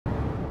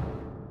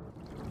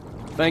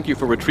Thank you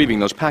for retrieving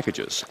those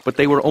packages, but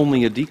they were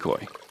only a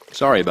decoy.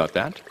 Sorry about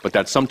that, but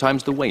that's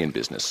sometimes the way in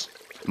business.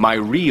 My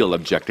real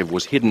objective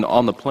was hidden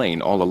on the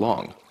plane all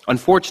along.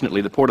 Unfortunately,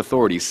 the port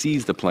authorities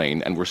seized the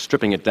plane and were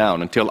stripping it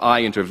down until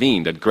I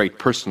intervened at great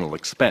personal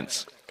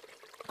expense.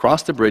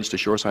 Cross the bridge to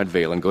Shoreside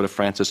Vale and go to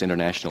Francis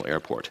International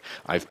Airport.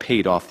 I've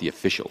paid off the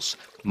officials.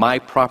 My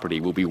property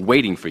will be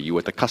waiting for you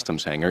at the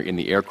customs hangar in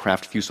the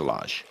aircraft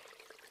fuselage.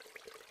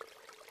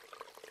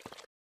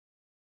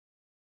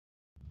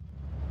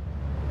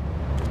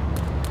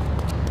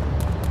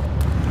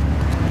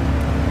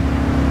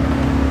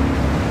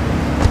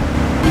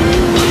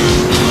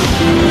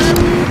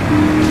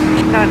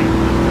 Nanny.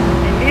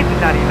 He needs a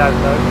nanny, lad,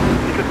 though,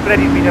 because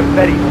Freddie's been a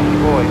very naughty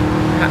boy.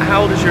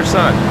 How old is your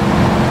son?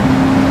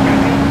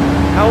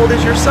 How old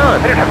is your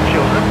son? I don't have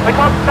children. I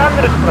can't stand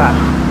it at flat.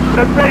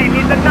 But Freddie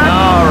needs a nanny.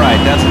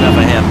 Alright, that's enough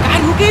of him.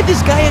 God, who gave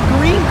this guy a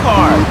green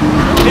card?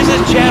 This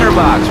is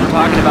Chatterbox. We're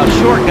talking about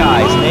short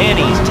guys,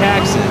 nannies,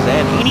 taxes,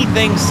 and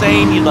anything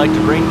sane you'd like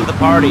to bring to the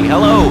party.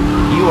 Hello,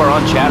 you are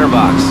on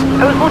Chatterbox.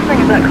 I was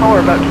listening to that caller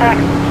about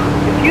taxes.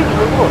 If you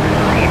reward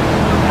free,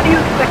 how do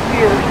you expect to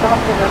be a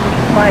responsible member of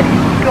society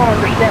if you don't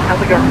understand how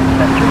the government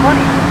spends your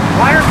money?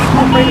 Why are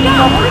people afraid of the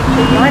numbers,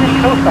 design and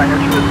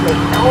co-signers for the most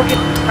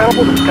elegant,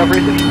 incredible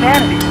discoveries of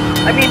humanity?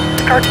 I mean,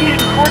 the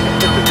Cartesian coordinate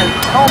system has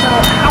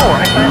elemental power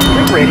I find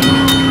liberating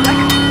and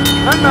sexy.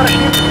 I'm not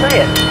ashamed to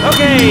say it.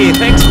 Okay,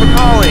 thanks for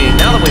calling.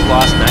 Now that we've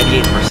lost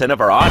 98% of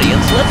our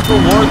audience, let's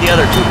reward the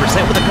other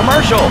 2% with a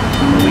commercial.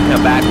 When we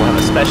come back, we'll have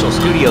a special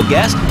studio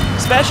guest.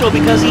 Special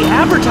because he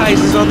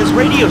advertises on this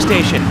radio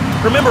station.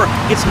 Remember,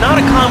 it's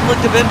not a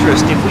conflict of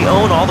interest if we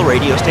own all the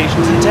radio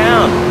stations in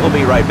town. We'll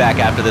be right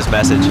back after this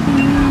message.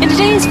 In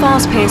today's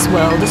fast-paced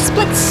world, a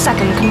split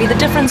second can be the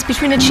difference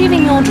between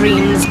achieving your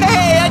dreams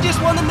Hey, I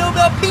just won the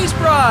Nobel Peace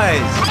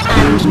Prize!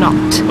 and not.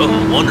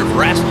 Oh, wonder if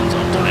wrestling's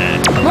on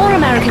tonight. More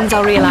Americans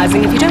are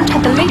realizing if you don't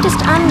have the latest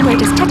and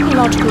greatest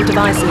technological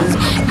devices,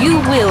 you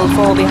will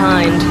fall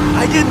behind.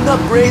 I didn't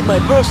upgrade my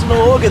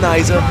personal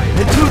organizer,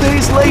 and 2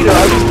 days later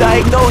I was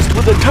diagnosed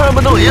with a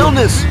terminal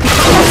illness.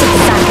 That's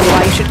exactly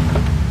why you should...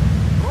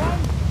 Run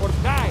or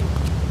die.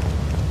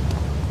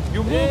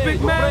 You move,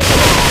 big man.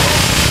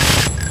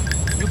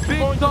 You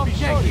big tough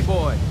Yankee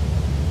boy.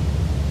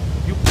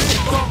 You big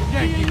tough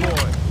Yankee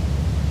boy.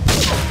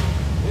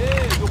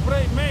 Hey, you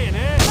brave man,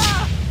 eh?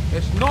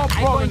 It's no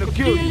problem to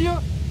kill you.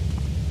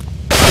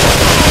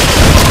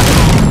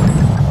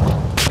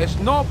 It's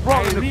no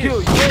problem to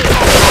kill you.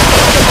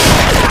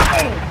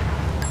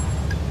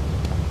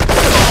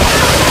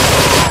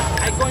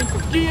 I'm going to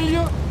kill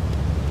you.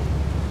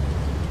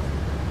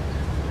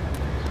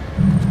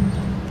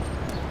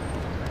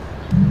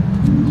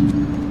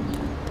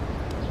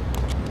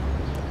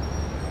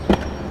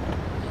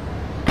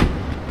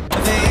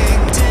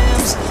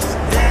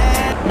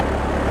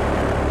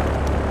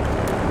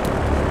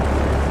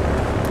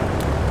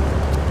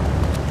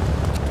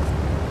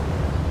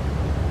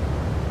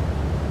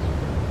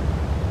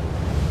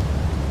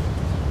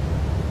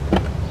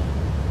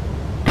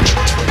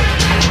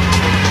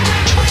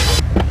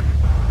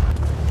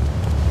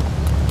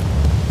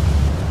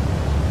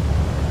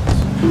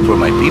 For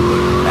my people,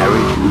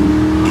 marriage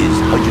is,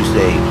 how'd you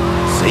say,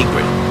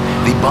 sacred.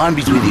 The bond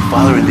between the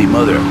father and the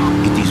mother.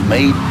 It is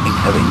made in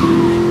heaven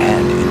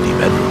and in the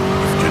bedroom,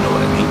 if you know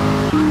what I mean.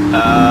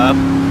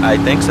 I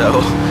think so.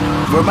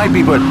 For my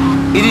people,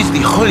 it is the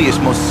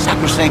holiest, most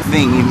sacrosanct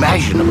thing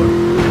imaginable,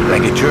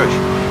 like a church.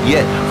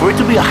 Yet, for it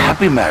to be a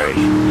happy marriage,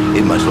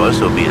 it must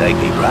also be like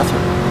a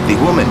brothel. The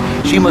woman,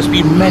 she must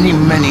be many,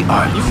 many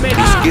arts. Be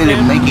skilled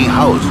in making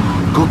house,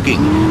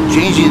 cooking,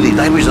 changing the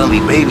diapers on the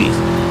babies,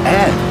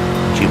 and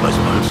she must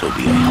also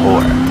be a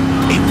whore,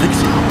 a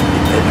vixen in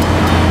the bedroom,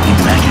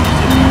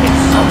 imaginative,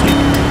 exotic,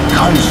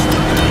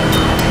 constantly.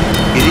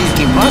 It is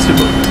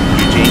impossible.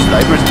 You change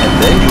diapers and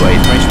then you are a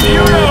French maid. You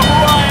know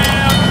who I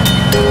am!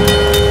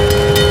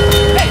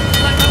 Hey,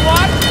 like my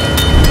watch?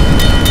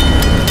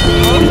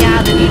 Oh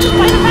yeah, then you just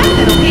buy the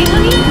magnet, okay,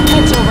 honey?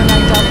 That's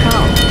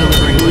overnight.com,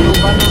 delivering little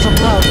bundles of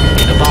love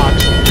in a box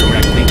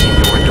directly to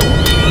your door.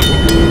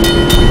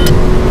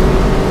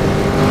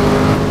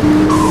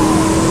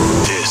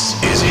 This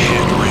is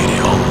Hit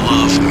Radio,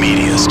 Love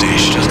Media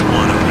Station. Just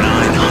one of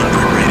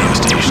 900 radio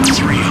stations,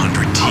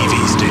 300 TV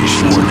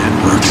stations, 4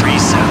 networks, 3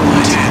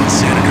 satellites, 10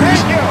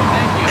 senators. Thank you.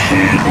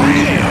 Hit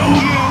Radio.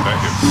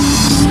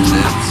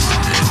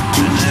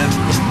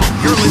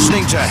 You're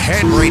listening to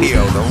Head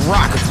Radio, the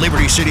rock of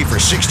Liberty City for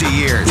 60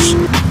 years.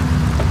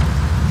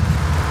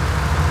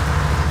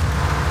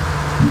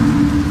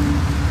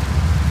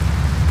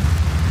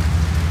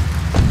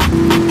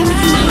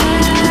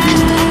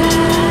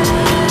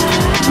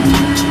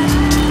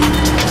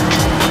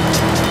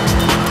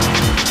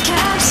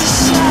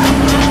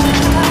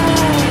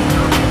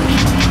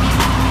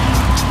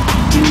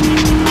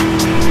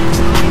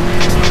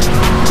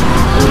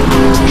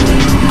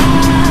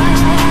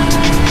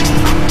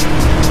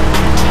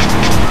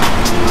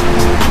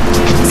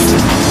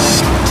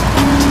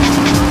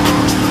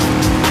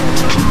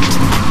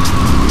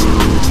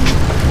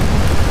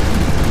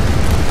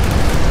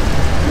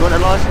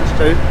 license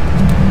to.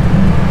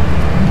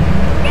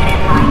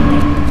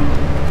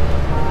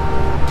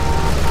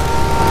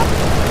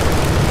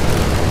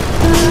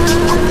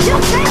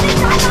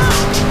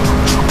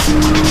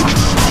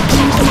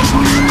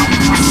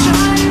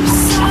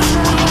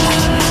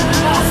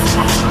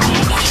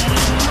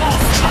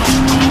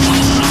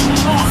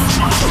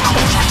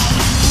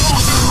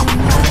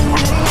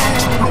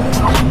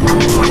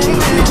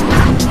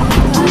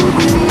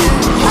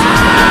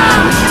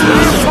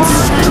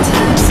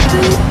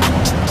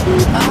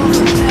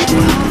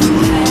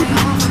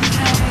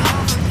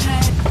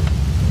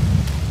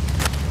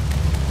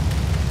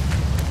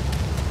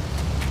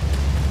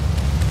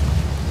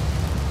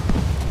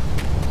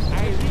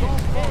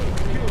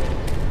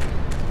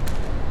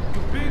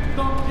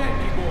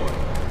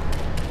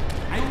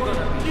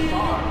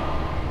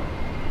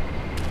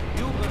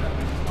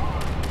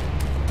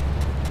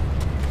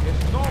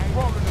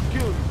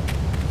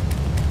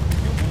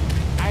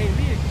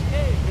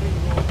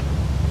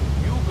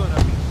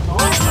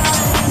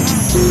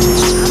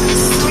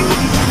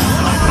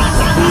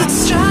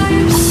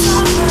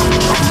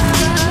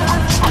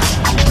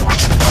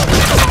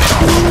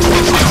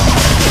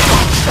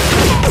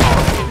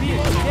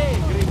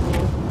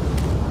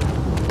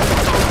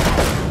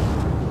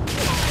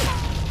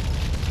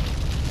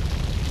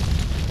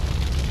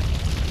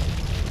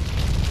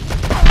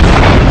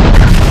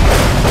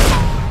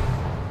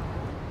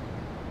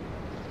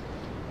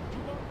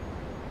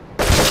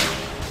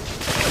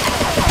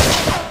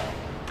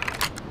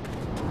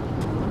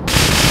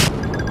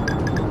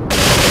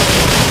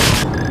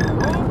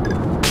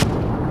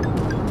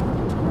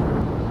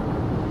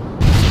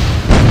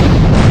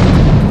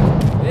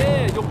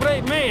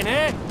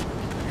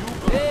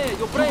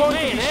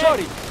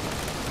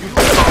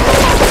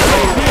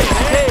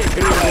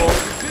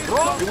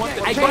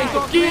 I'm going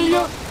to kill you,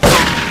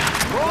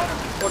 run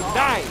or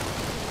die.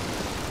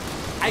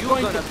 I'm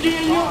going to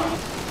kill you.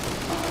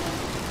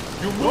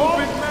 You move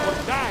it, man. Or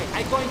die.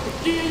 I'm going to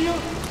kill you,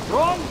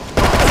 run,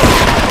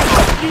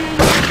 kill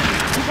you.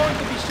 You're going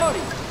to be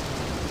sorry.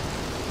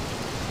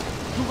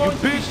 You're going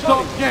to be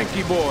sorry.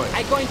 Yankee boy.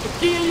 I'm going to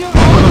kill you.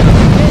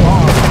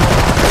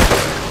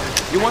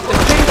 You want the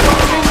chainsaw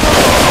finger?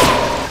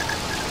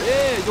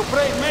 Yeah, you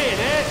brave man,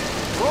 eh?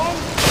 Run.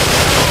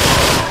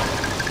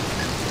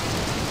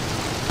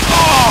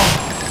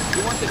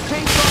 You want the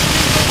chainsaw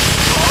finger?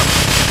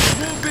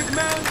 Move, big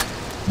man.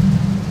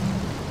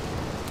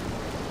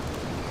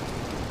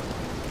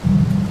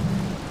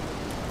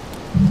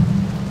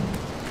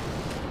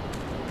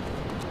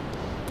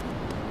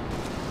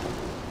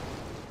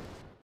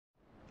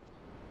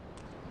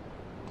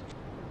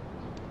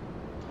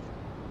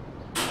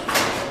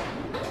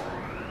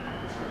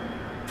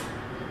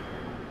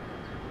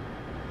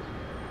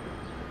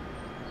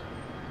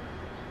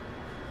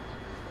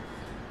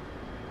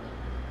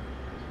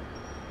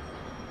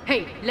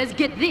 Hey, let's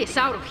get this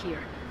out of here.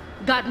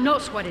 God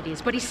knows what it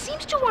is, but he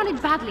seems to want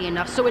it badly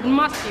enough, so it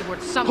must be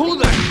worth something. Who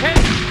the heck?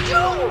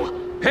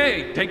 You!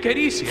 Hey, take it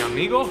easy,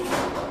 amigo.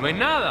 No es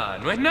nada,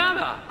 no es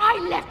nada. I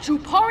left you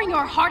pouring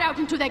your heart out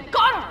into the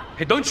gutter!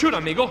 Hey, don't shoot,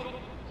 amigo.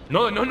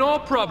 No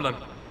problem.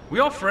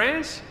 We all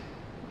friends.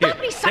 Here, Don't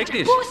be such take a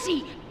this.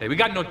 pussy! Hey, we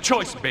got no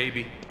choice,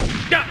 baby.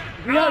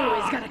 We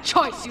always got a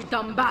choice, you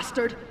dumb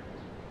bastard.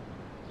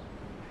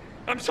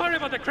 I'm sorry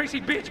about the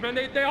crazy bitch, man.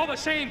 They're all the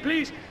same,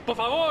 please. Por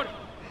favor.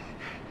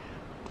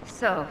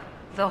 So,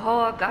 the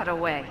whore got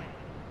away.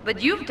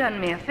 But you've done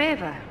me a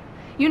favor.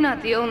 You're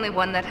not the only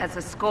one that has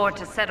a score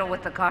to settle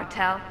with the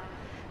cartel.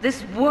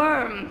 This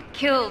worm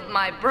killed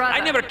my brother. I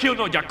never killed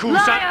no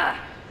Yakuza. Liar!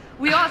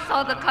 We all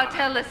saw the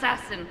cartel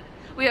assassin.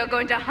 We are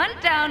going to hunt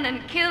down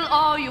and kill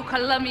all you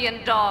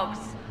Colombian dogs.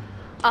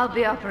 I'll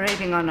be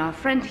operating on our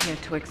friend here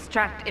to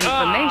extract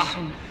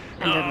information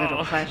and a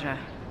little pleasure.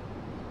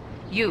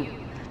 You,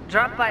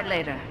 drop by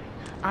later.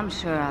 I'm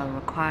sure I'll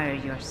require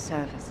your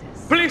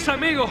services. Please,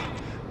 amigo.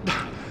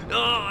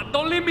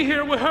 Don't leave me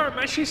here with her,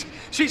 man. She's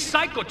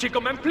psycho, chico,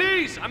 man.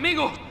 Please,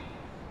 amigo.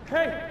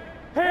 Hey,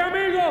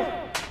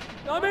 amigo.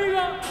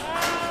 Amigo.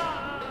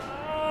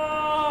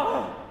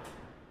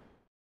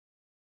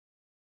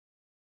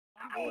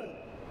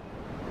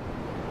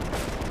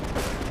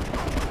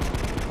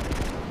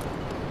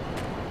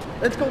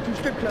 Let's go to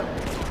strip club.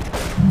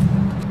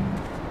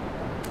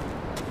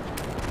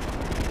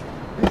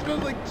 Let's go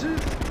like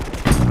this.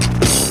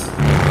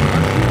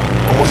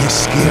 Oh, you're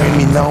scaring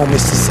me now,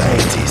 Mr.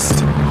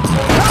 Scientist.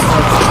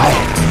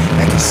 I'm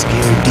like a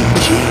scared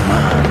DJ,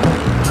 man.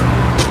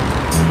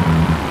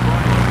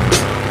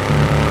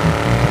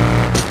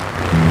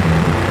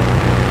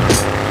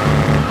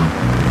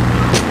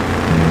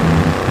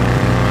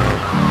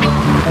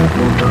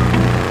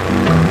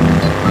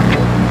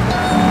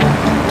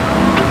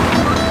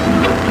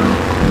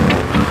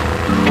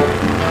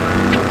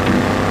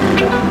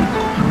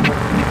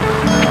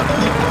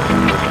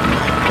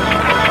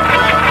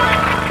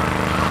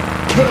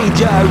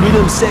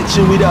 Rhythm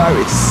section with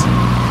Aris.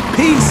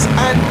 Peace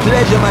and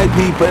pleasure, my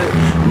people.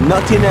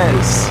 Nothing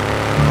else.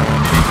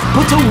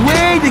 Put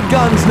away the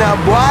guns now,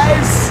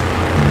 boys.